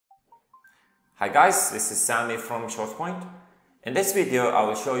Hi guys, this is Sami from ShortPoint. In this video, I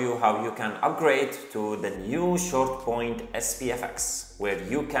will show you how you can upgrade to the new ShortPoint SPFx, where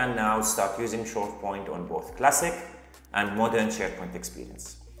you can now start using ShortPoint on both Classic and Modern SharePoint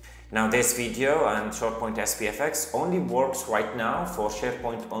experience. Now this video and ShortPoint SPFx only works right now for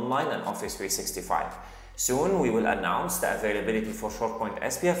SharePoint Online and Office 365. Soon we will announce the availability for ShortPoint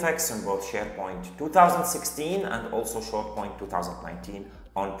SPFx on both SharePoint 2016 and also ShortPoint 2019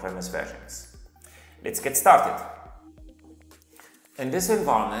 on-premise versions. Let's get started. In this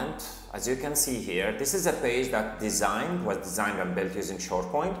environment, as you can see here, this is a page that was designed and built using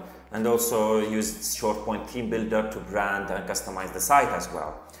ShortPoint, and also used ShortPoint Theme Builder to brand and customize the site as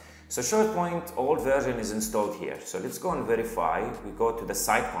well. So ShortPoint old version is installed here. So let's go and verify. We go to the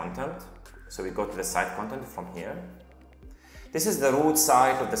site content. So we go to the site content from here. This is the root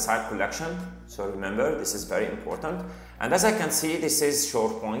site of the site collection. So remember, this is very important. And as I can see, this is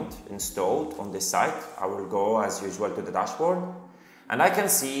ShortPoint installed on this site. I will go as usual to the dashboard. And I can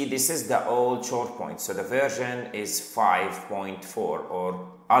see this is the old ShortPoint. So the version is 5.4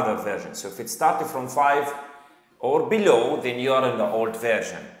 or other version. So if it started from 5 or below, then you are in the old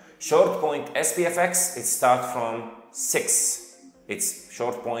version. ShortPoint SPFx, it starts from 6. It's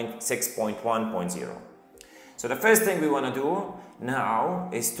ShortPoint 6.1.0. So the first thing we want to do now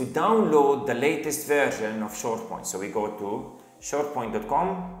is to download the latest version of ShortPoint. So we go to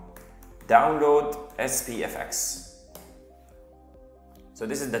shortpoint.com, download SPFx. So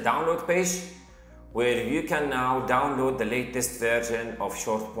this is the download page where you can now download the latest version of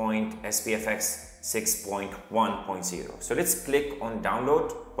ShortPoint SPFx 6.1.0. So let's click on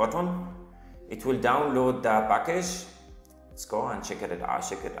download button. It will download the package. Let's go and check it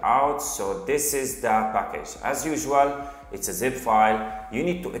out. So this is the package. As usual, it's a zip file. You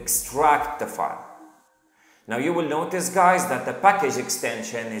need to extract the file. Now you will notice, guys, that the package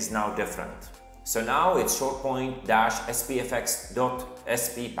extension is now different. So now it's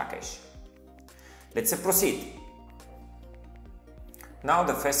ShortPoint-SPFx.sp package. Let's proceed. Now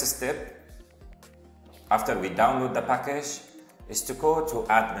the first step after we download the package is to go to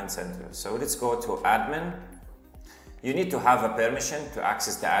Admin Center. So let's go to Admin. You need to have a permission to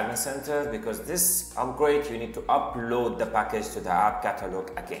access the Admin Center because this upgrade you need to upload the package to the app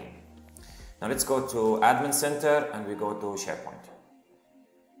catalog again. Now let's go to Admin Center and we go to SharePoint.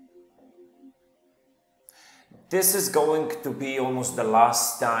 This is going to be almost the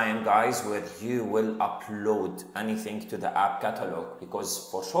last time, guys, where you will upload anything to the app catalog, because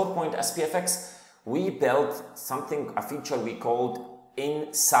for ShortPoint SPFx we built a feature we called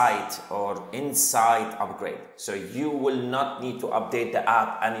inside upgrade. So you will not need to update the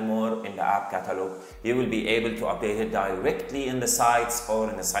app anymore in the app catalog. You will be able to update it directly in the sites or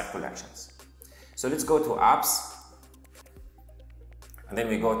in the site collections. So let's go to apps, and then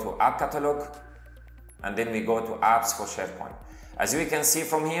we go to app catalog, and then we go to apps for SharePoint. As you can see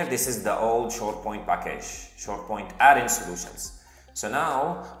from here, this is the old ShortPoint package, ShortPoint add-in solutions. So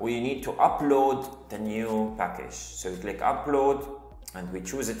now we need to upload the new package. So we click upload, and we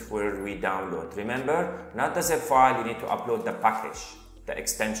choose it where we download. Remember, not the zip file, you need to upload the package, the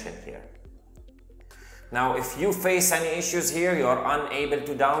extension here. Now, if you face any issues here, you are unable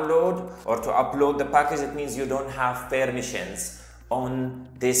to download or to upload the package, it means you don't have permissions on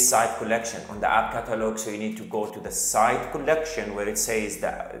this site collection, on the app catalog. So you need to go to the site collection where it says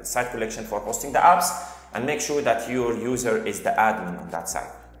the site collection for hosting the apps, and make sure that your user is the admin on that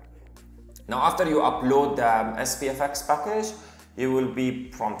site. Now, after you upload the SPFx package, you will be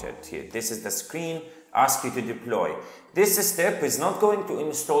prompted here. This is the screen, ask you to deploy. This step is not going to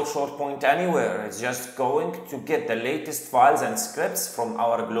install ShortPoint anywhere. It's just going to get the latest files and scripts from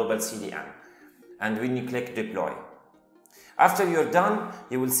our global CDN. And when you click deploy, after you're done,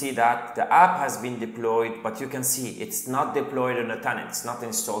 you will see that the app has been deployed, but you can see it's not deployed on a tenant. It's not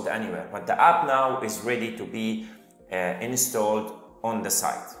installed anywhere, but the app now is ready to be installed on the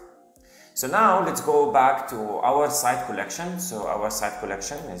site. So now let's go back to our site collection. So our site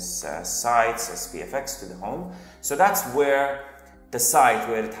collection is sites SPFx to the home. So that's where the site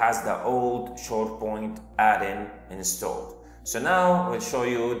where it has the old ShortPoint add-in installed. So now we'll show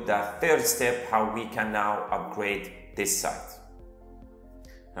you the third step, how we can now upgrade this site.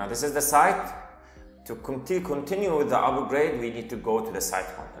 Now this is the site. To continue with the upgrade, we need to go to the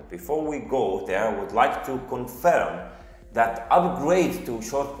site content. Before we go there, I would like to confirm that upgrade to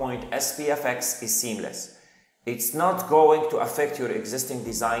ShortPoint SPFx is seamless. It's not going to affect your existing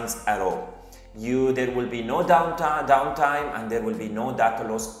designs at all. There will be no downtime and there will be no data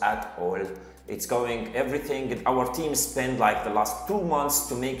loss at all. It's going everything. Our team spent like the last 2 months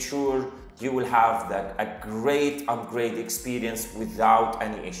to make sure you will have a great upgrade experience without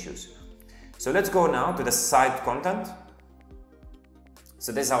any issues. So let's go now to the site content.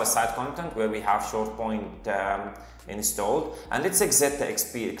 So this is our site content where we have ShortPoint installed, and let's exit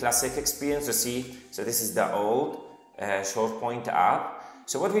the classic experience to see. So this is the old ShortPoint app.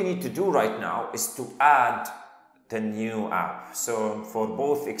 So what we need to do right now is to add the new app. So for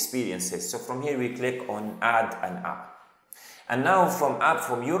both experiences. So from here we click on add an app. And now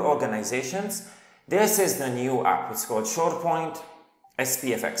from your organizations, this is the new app. It's called ShortPoint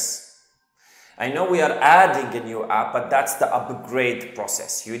SPFx. I know we are adding a new app, but that's the upgrade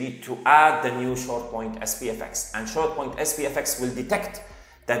process. You need to add the new ShortPoint SPFx, and ShortPoint SPFx will detect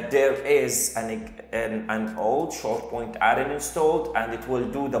that there is an old ShortPoint add-in installed, and it will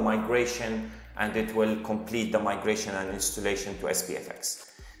do the migration, and it will complete the migration and installation to SPFx.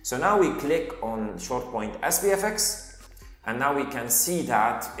 So now we click on ShortPoint SPFx, and now we can see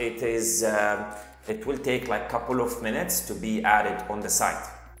that it will take like a couple of minutes to be added on the site.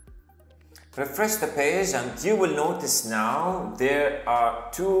 Refresh the page and you will notice now there are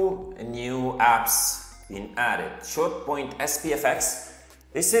two new apps being added. ShortPoint SPFx,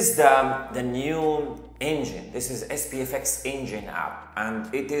 this is the new engine. This is SPFx engine app, and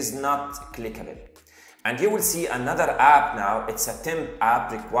it is not clickable. And you will see another app now. It's a temp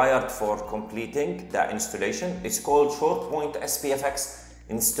app required for completing the installation. It's called ShortPoint SPFx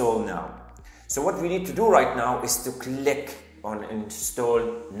install now. So what we need to do right now is to click on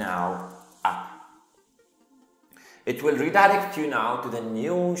install now app. It will redirect you now to the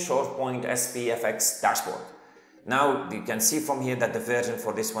new ShortPoint SPFx dashboard. Now you can see from here that the version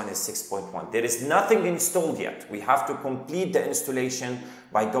for this one is 6.1. There is nothing installed yet. We have to complete the installation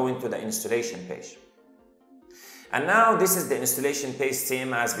by going to the installation page. And now this is the installation page,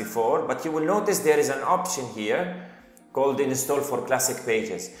 same as before, but you will notice there is an option here called install for classic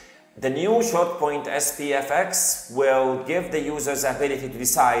pages. The new ShortPoint SPFx will give the users the ability to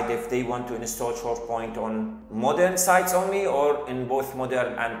decide if they want to install ShortPoint on modern sites only or in both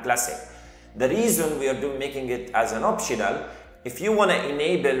modern and classic. The reason we are making it as an optional, if you want to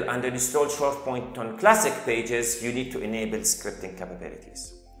enable and install ShortPoint on classic pages, you need to enable scripting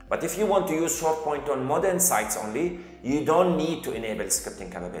capabilities. But if you want to use ShortPoint on modern sites only, you don't need to enable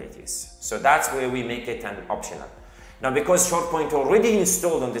scripting capabilities. So that's where we make it an optional. Now, because ShortPoint already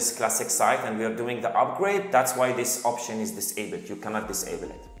installed on this classic site and we are doing the upgrade, that's why this option is disabled. You cannot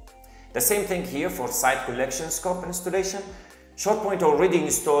disable it. The same thing here for site collection scope installation. ShortPoint already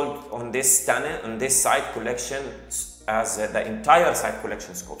installed on this site collection as the entire site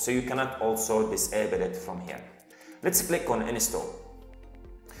collection scope. So you cannot also disable it from here. Let's click on install.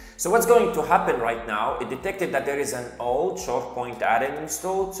 So what's going to happen right now, it detected that there is an old ShortPoint add-in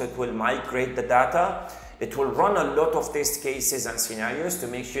installed, so it will migrate the data. It will run a lot of test cases and scenarios to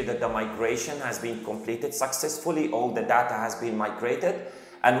make sure that the migration has been completed successfully, all the data has been migrated.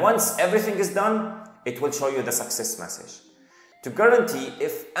 And once everything is done, it will show you the success message. To guarantee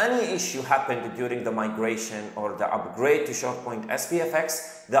if any issue happened during the migration or the upgrade to ShortPoint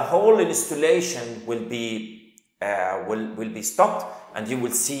SPFx, the whole installation will be stopped, and you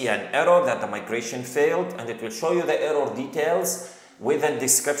will see an error that the migration failed, and it will show you the error details with a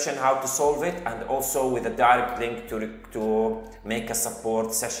description how to solve it, and also with a direct link to make a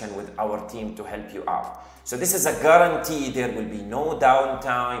support session with our team to help you out. So this is a guarantee there will be no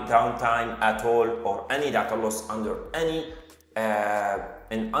downtime at all, or any data loss under any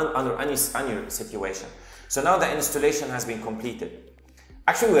situation. So now the installation has been completed.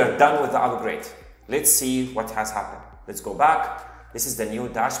 Actually, we are done with the upgrade. Let's see what has happened. Let's go back. This is the new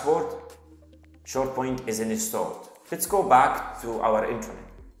dashboard. ShortPoint is installed. Let's go back to our intranet.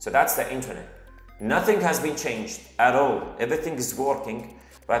 So that's the intranet. Nothing has been changed at all. Everything is working,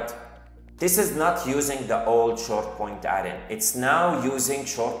 but this is not using the old ShortPoint add-in. It's now using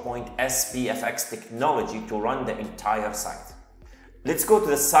ShortPoint SPFx technology to run the entire site. Let's go to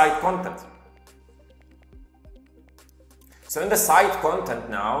the site content. So in the site content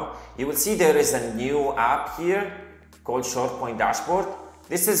now, you will see there is a new app here called ShortPoint Dashboard.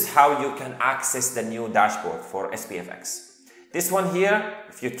 This is how you can access the new dashboard for SPFx. This one here,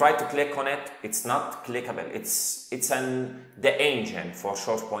 if you try to click on it, it's not clickable. It's the engine for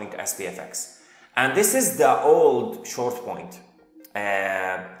ShortPoint SPFx. And this is the old ShortPoint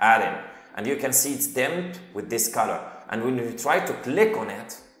add-in. And you can see it's dimmed with this color. And when you try to click on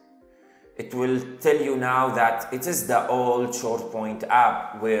it, it will tell you now that it is the old ShortPoint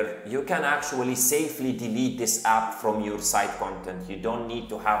app, where you can actually safely delete this app from your site content. You don't need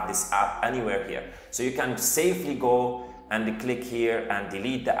to have this app anywhere here. So you can safely go and click here and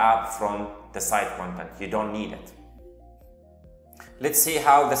delete the app from the site content. You don't need it. Let's see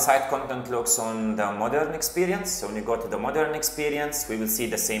how the site content looks on the modern experience. So when you go to the modern experience, we will see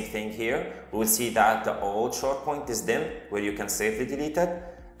the same thing here. We will see that the old ShortPoint is dim, where you can safely delete it.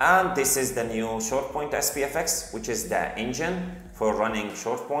 And this is the new ShortPoint SPFx, which is the engine for running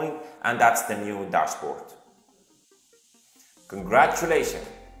ShortPoint, and that's the new dashboard. Congratulations!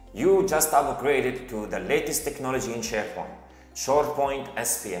 You just upgraded to the latest technology in SharePoint, ShortPoint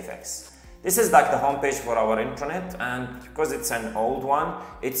SPFx. This is like the homepage for our intranet, and because it's an old one,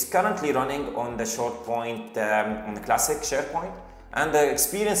 it's currently running on the ShortPoint, on the Classic SharePoint, and the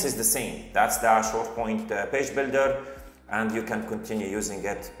experience is the same. That's the ShortPoint page builder, and you can continue using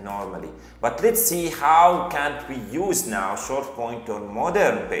it normally. But let's see how can we use now ShortPoint on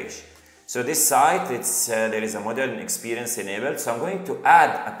modern page. So this site, there is a modern experience enabled, so I'm going to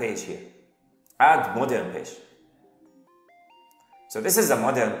add a page here. Add modern page. So this is a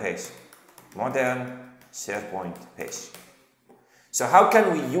modern page. Modern SharePoint page. So how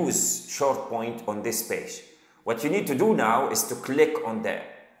can we use ShortPoint on this page? What you need to do now is to click on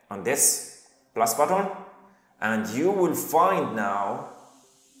this plus button, and you will find now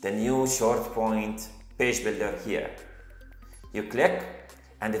the new ShortPoint page builder here. You click,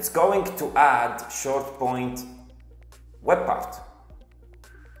 and it's going to add ShortPoint web part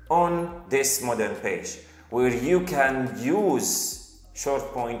on this modern page, where you can use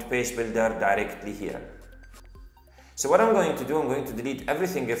ShortPoint page builder directly here. So what I'm going to do, I'm going to delete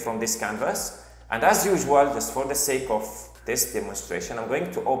everything from this canvas, and as usual, just for the sake of this demonstration, I'm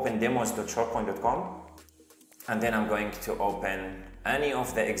going to open demos.shortpoint.com, and then I'm going to open any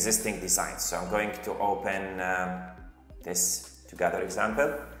of the existing designs. So I'm going to open this together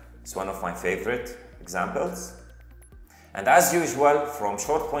example. It's one of my favorite examples. And as usual, from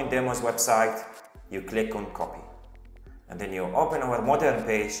ShortPoint Demos website, you click on copy. And then you open our modern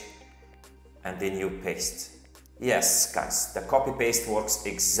page, and then you paste. Yes, guys, the copy paste works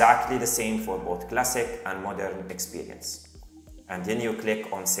exactly the same for both classic and modern experience. And then you click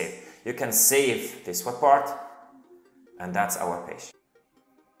on save. You can save this web part, and that's our page.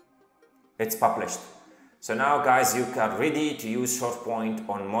 It's published. So now, guys, you are ready to use ShortPoint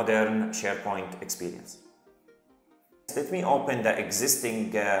on modern SharePoint experience. Let me open the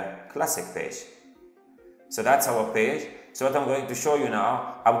existing classic page. So that's our page. So what I'm going to show you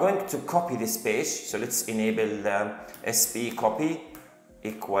now, I'm going to copy this page. So let's enable SP copy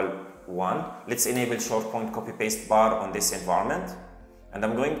equal 1. Let's enable ShortPoint copy paste bar on this environment. And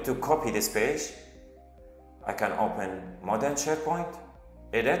I'm going to copy this page. I can open modern SharePoint,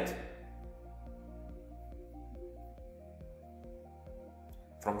 edit.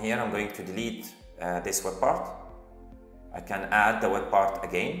 From here, I'm going to delete this web part. I can add the web part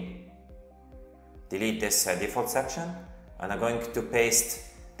again. Delete this default section. And I'm going to paste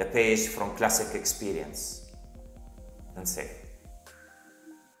the page from Classic Experience and save.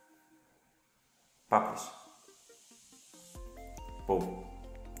 Publish. Boom.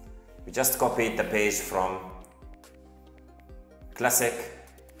 We just copied the page from Classic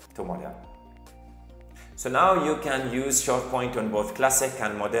to Modern. So now you can use ShortPoint on both Classic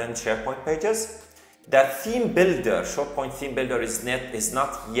and Modern SharePoint pages. The theme builder, ShortPoint theme builder is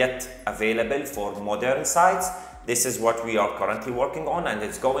not yet available for modern sites. This is what we are currently working on, and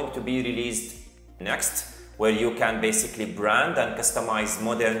it's going to be released next, where you can basically brand and customize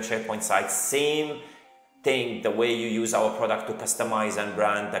modern SharePoint sites. Same thing, the way you use our product to customize and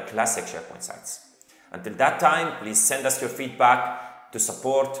brand the classic SharePoint sites. Until that time, please send us your feedback to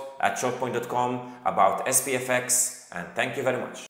support@shortpoint.com about SPFx, and thank you very much.